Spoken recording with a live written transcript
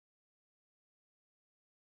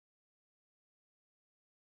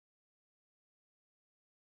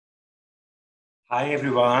Hi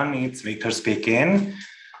everyone, it's Viktor speaking.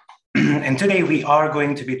 And today we are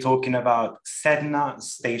going to be talking about Sedna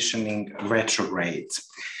stationing retrograde.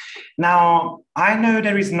 Now, I know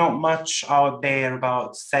there is not much out there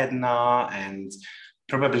about Sedna, and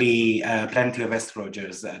probably plenty of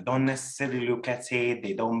astrologers don't necessarily look at it.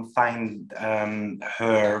 They don't find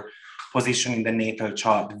her position in the natal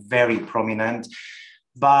chart very prominent.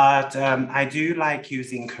 But I do like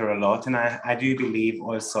using her a lot, and I do believe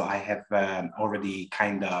also I have already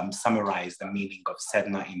kind of summarized the meaning of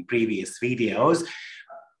Sedna in previous videos.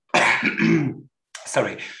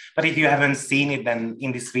 Sorry, but if you haven't seen it, then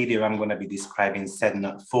in this video, I'm going to be describing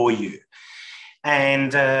Sedna for you.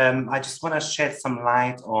 And I just want to shed some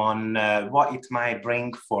light on what it might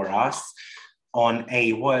bring for us on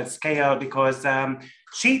a world scale, because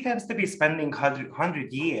she tends to be spending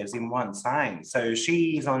 100 years in one sign. So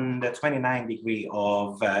she's on the 29th degree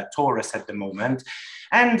of Taurus at the moment.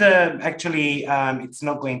 And actually, it's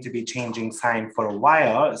not going to be changing sign for a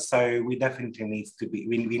while. So we definitely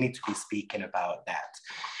we need to be speaking about that.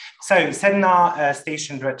 So Sedna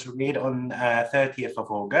stationed retrograde on 30th of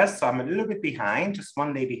August. So I'm a little bit behind, just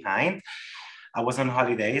one day behind. I was on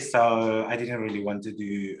holiday, so I didn't really want to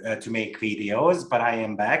to make videos, but I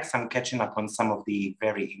am back. So I'm catching up on some of the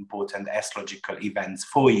very important astrological events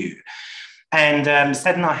for you. And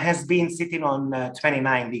Sedna has been sitting on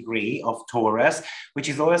 29 degree of Taurus, which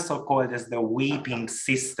is also called as the Weeping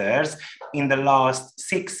Sisters, in the last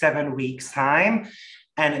 6-7 weeks time.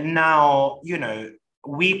 And now, you know,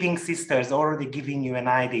 Weeping Sisters already giving you an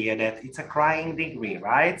idea that it's a crying degree,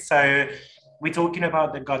 right? So we're talking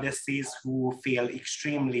about the goddesses who feel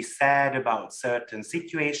extremely sad about certain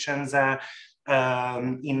situations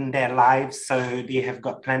in their lives, so they have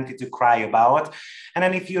got plenty to cry about. And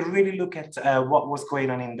then if you really look at what was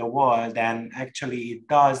going on in the world, then actually it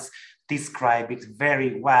does describe it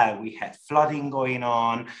very well. We had flooding going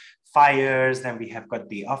on, fires, and we have got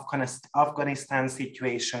the Afghanistan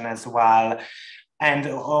situation as well. And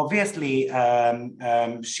obviously,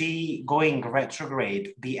 she going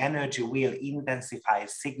retrograde, the energy will intensify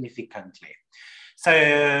significantly.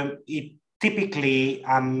 So it typically,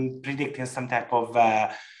 I'm predicting some type of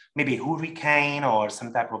maybe hurricane or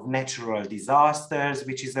some type of natural disasters,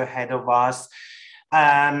 which is ahead of us.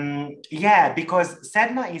 Yeah, because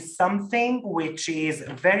Sedna is something which is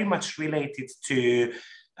very much related to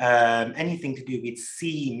anything to do with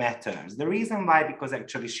sea matters. The reason why, because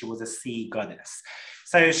actually she was a sea goddess.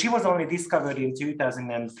 So she was only discovered in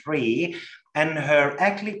 2003, and her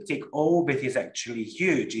ecliptic orbit is actually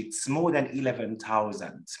huge. It's more than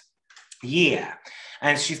 11,000 year.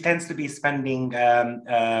 And she tends to be spending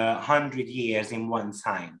 100 years in one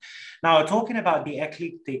sign. Now, talking about the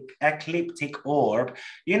ecliptic orb,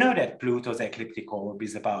 you know that Pluto's ecliptic orb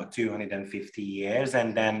is about 250 years,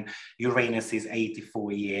 and then Uranus is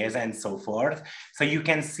 84 years, and so forth. So you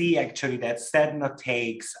can see actually that Sedna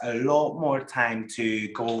takes a lot more time to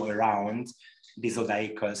go around the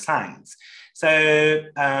zodiacal signs. So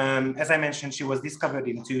as I mentioned, she was discovered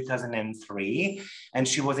in 2003, and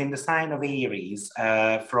she was in the sign of Aries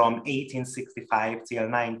from 1865 till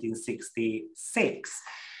 1966.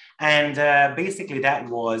 And basically that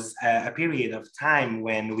was a period of time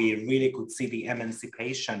when we really could see the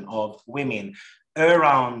emancipation of women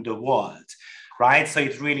around the world, right? So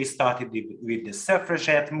it really started with the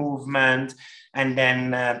suffragette movement, and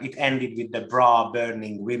then it ended with the bra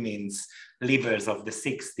burning women's livers of the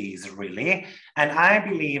 60s, really. And I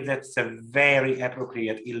believe that's a very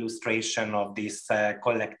appropriate illustration of this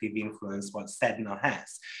collective influence what Sedna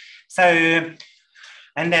has. So,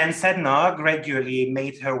 and then Sedna gradually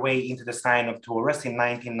made her way into the sign of Taurus in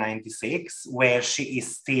 1996, where she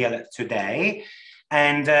is still today.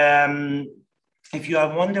 And if you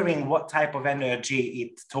are wondering what type of energy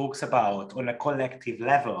it talks about on a collective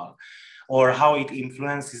level, or how it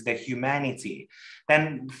influences the humanity,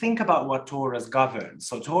 then think about what Taurus governs.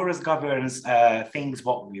 So Taurus governs things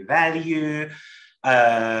what we value.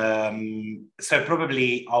 So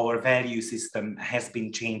probably our value system has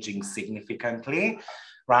been changing significantly,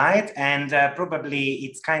 right? And probably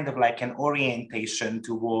it's kind of like an orientation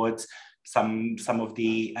towards some of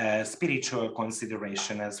the spiritual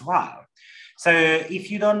consideration as well. So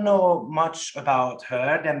if you don't know much about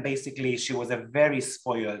her, then basically she was a very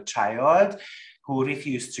spoiled child who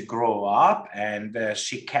refused to grow up, and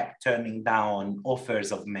she kept turning down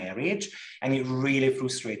offers of marriage, and it really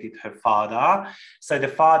frustrated her father. So the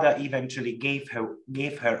father eventually gave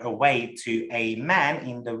her away to a man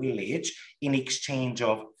in the village in exchange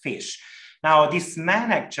of fish. Now, this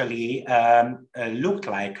man actually looked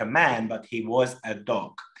like a man, but he was a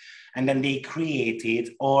dog. And then they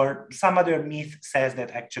created, or some other myth says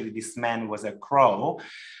that actually this man was a crow,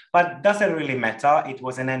 but doesn't really matter. It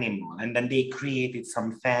was an animal. And then they created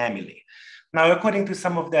some family. Now, according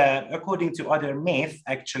to other myths,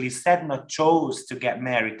 actually Sedna chose to get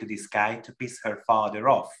married to this guy to piss her father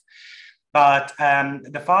off. But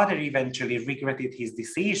the father eventually regretted his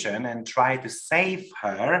decision and tried to save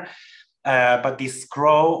her. But this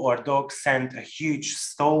crow or dog sent a huge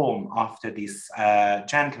storm after this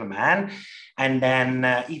gentleman. And then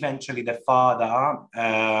eventually the father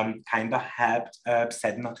kind of helped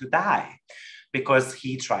Sedna to die, because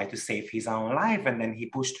he tried to save his own life, and then he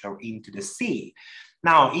pushed her into the sea.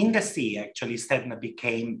 Now, in the sea, actually, Sedna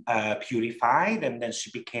became purified, and then she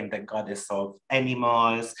became the goddess of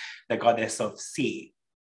animals, the goddess of sea.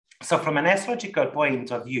 So from an astrological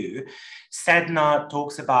point of view, Sedna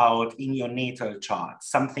talks about in your natal chart,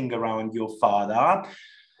 something around your father.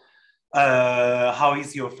 How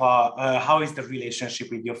is the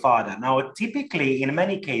relationship with your father? Now, typically, in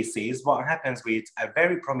many cases, what happens with a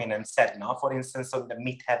very prominent Sedna, for instance, on the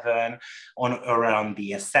midheaven, on around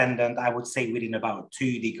the ascendant, I would say within about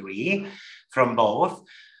 2 degrees from both,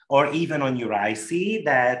 or even on your IC,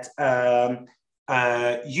 that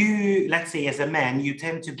you, let's say as a man, you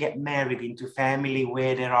tend to get married into family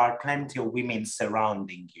where there are plenty of women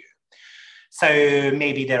surrounding you. So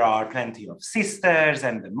maybe there are plenty of sisters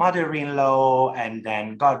and the mother-in-law and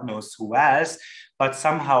then God knows who else, but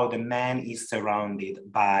somehow the man is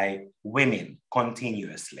surrounded by women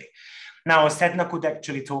continuously. Now, Sedna could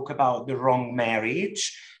actually talk about the wrong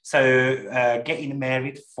marriage. So getting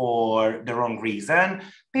married for the wrong reason,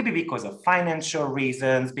 maybe because of financial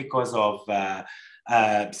reasons, because of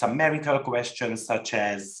some marital questions such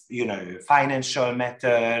as, financial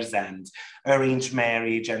matters and arranged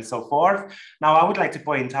marriage and so forth. Now, I would like to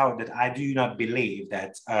point out that I do not believe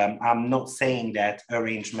that, I'm not saying that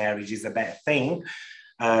arranged marriage is a bad thing.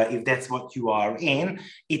 If that's what you are in,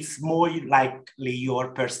 it's more likely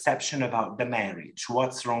your perception about the marriage,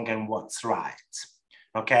 what's wrong and what's right.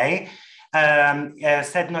 Okay.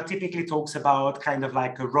 Sedna typically talks about kind of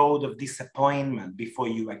like a road of disappointment before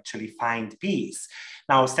you actually find peace.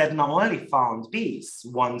 Now, Sedna only found peace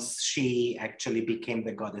once she actually became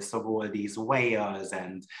the goddess of all these whales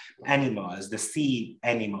and animals, the sea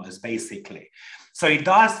animals, basically. So it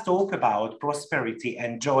does talk about prosperity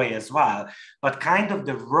and joy as well, but kind of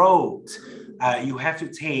the road you have to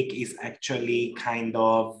take is actually kind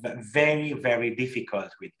of very, very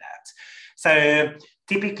difficult with that. So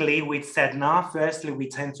typically with Sedna, firstly, we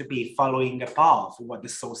tend to be following a path, what the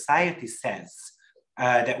society says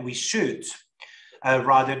that we should,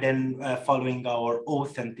 rather than following our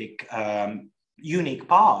authentic, unique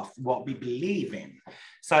path, what we believe in.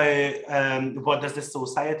 So what does the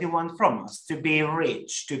society want from us? To be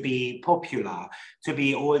rich, to be popular, to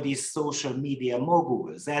be all these social media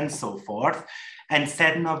moguls and so forth. And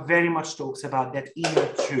Sedna very much talks about that inner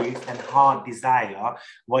truth and heart desire,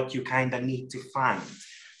 what you kind of need to find.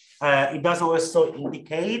 It does also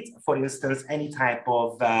indicate, for instance, any type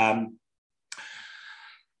of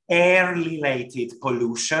air-related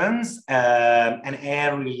pollutions and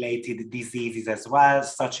air-related diseases as well,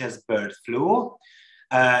 such as bird flu.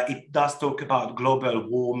 It does talk about global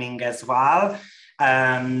warming as well.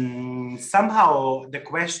 Somehow the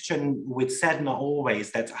question with Sedna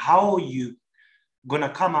always that how you gonna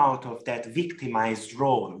come out of that victimized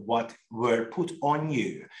role, what were put on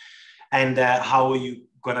you, and how you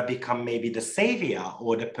gonna become maybe the savior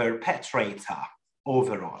or the perpetrator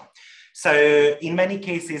overall. So in many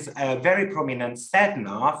cases, a very prominent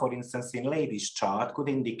Sedna, for instance, in ladies' chart, could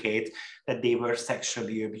indicate that they were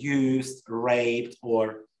sexually abused, raped,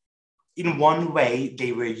 or in one way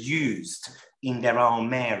they were used in their own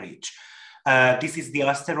marriage. This is the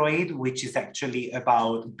asteroid, which is actually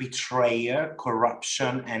about betrayal,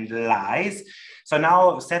 corruption, and lies. So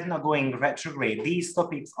now Sedna going retrograde, these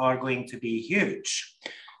topics are going to be huge.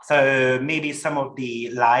 So maybe some of the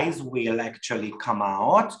lies will actually come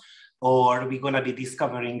out, or we're going to be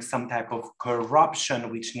discovering some type of corruption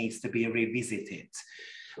which needs to be revisited.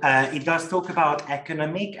 It does talk about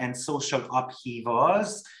economic and social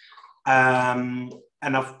upheavals.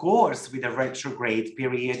 And of course, with a retrograde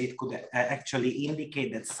period, it could actually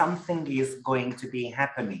indicate that something is going to be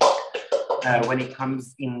happening when it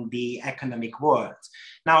comes in the economic world.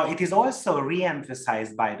 Now, it is also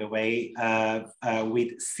re-emphasized, by the way,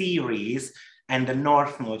 with Ceres and the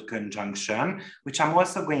North Node conjunction, which I'm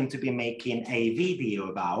also going to be making a video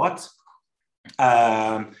about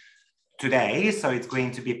today. So it's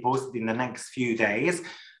going to be posted in the next few days.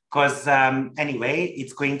 Because anyway,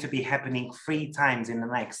 it's going to be happening 3 times in the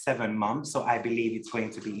next 7 months. So I believe it's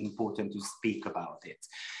going to be important to speak about it.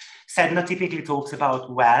 Sedna typically talks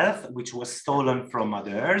about wealth, which was stolen from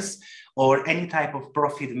others, or any type of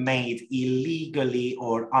profit made illegally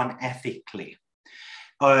or unethically.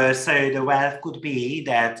 So the wealth could be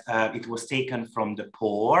that it was taken from the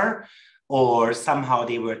poor, or somehow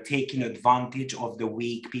they were taking advantage of the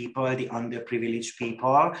weak people, the underprivileged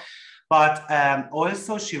people. But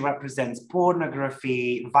also she represents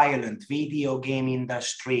pornography, violent video game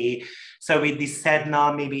industry. So with this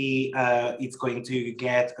Sedna, maybe it's going to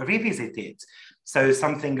get revisited. So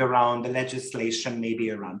something around the legislation,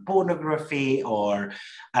 maybe around pornography, or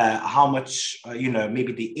how much,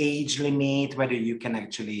 maybe the age limit, whether you can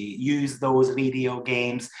actually use those video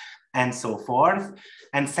games, and so forth.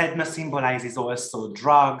 And Sedna symbolizes also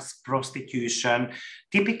drugs, prostitution,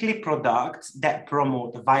 typically products that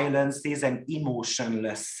promote violences and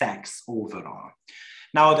emotionless sex overall.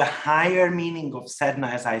 Now, the higher meaning of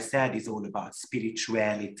Sedna, as I said, is all about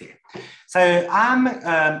spirituality. So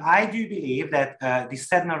I do believe that the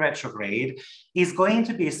Sedna retrograde is going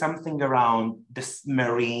to be something around the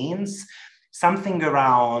Marines, something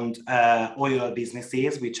around oil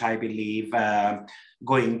businesses, which I believe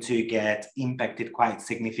going to get impacted quite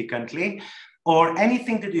significantly, or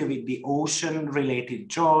anything to do with the ocean-related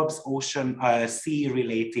jobs,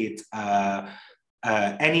 sea-related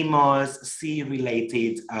animals,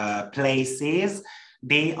 sea-related places.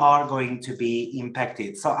 They are going to be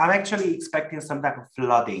impacted. So I'm actually expecting some type of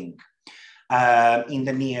flooding in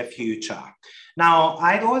the near future. Now,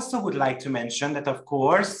 I also would like to mention that, of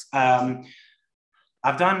course,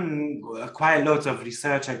 I've done quite a lot of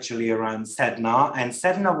research actually around Sedna, and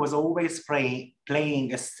Sedna was always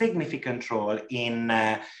playing a significant role in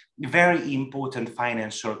very important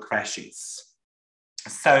financial crashes.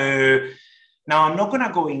 So now I'm not going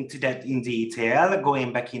to go into that in detail,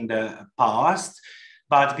 going back in the past,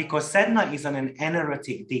 but because Sedna is on an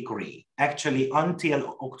energetic degree, actually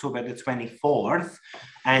until October the 24th,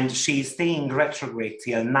 and she's staying retrograde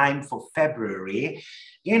till 9th of February,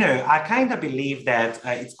 I kind of believe that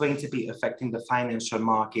it's going to be affecting the financial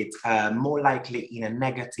market more likely in a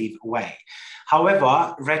negative way.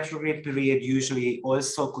 However, retrograde period usually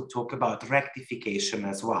also could talk about rectification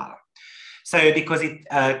as well. So because it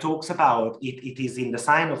talks about, it is in the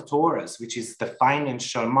sign of Taurus, which is the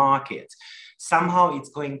financial market, somehow it's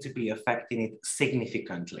going to be affecting it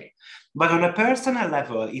significantly. But on a personal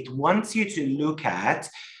level, it wants you to look at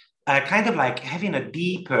kind of like having a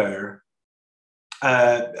deeper,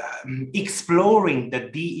 exploring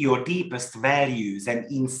your deepest values and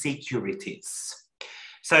insecurities.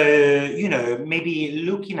 So, maybe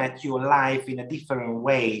looking at your life in a different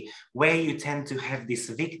way, where you tend to have this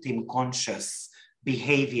victim conscious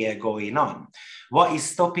behavior going on. What is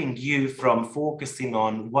stopping you from focusing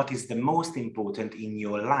on what is the most important in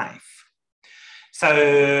your life?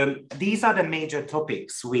 So these are the major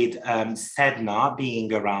topics with Sedna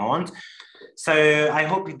being around. So I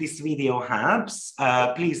hope this video helps.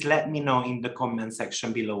 Please let me know in the comment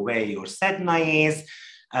section below where your Sedna is,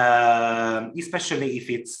 especially if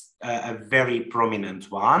it's a very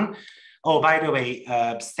prominent one. Oh, by the way,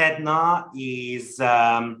 Sedna is,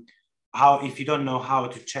 if you don't know how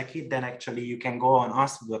to check it, then actually you can go on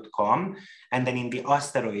astro.com, and then in the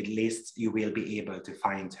asteroid list, you will be able to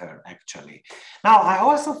find her actually. Now, I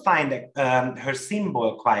also find her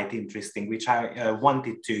symbol quite interesting, which I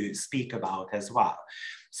wanted to speak about as well.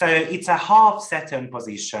 So it's a half Saturn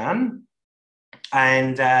position,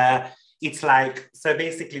 and it's like, so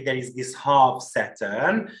basically there is this half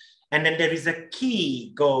Saturn, and then there is a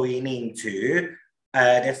key going into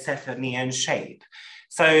the Saturnian shape.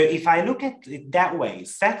 So if I look at it that way,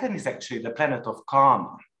 Saturn is actually the planet of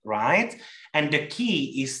karma, right? And the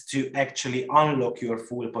key is to actually unlock your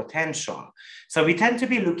full potential. So we tend to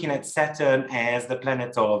be looking at Saturn as the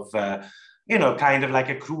planet of, kind of like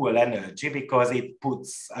a cruel energy, because it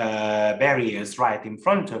puts barriers right in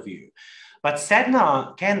front of you. But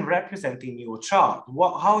Sedna can represent in your chart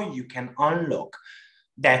how you can unlock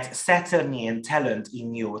that Saturnian talent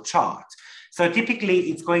in your chart. So typically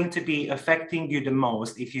it's going to be affecting you the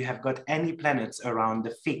most if you have got any planets around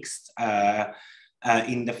the fixed,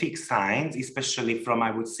 in the fixed signs, especially from,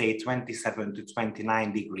 I would say, 27 to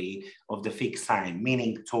 29 degree of the fixed sign,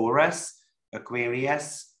 meaning Taurus,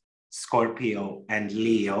 Aquarius, Scorpio, and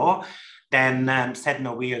Leo, then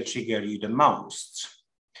Sedna will trigger you the most.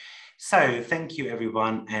 So thank you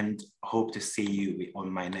everyone, and hope to see you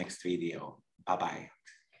on my next video. Bye-bye.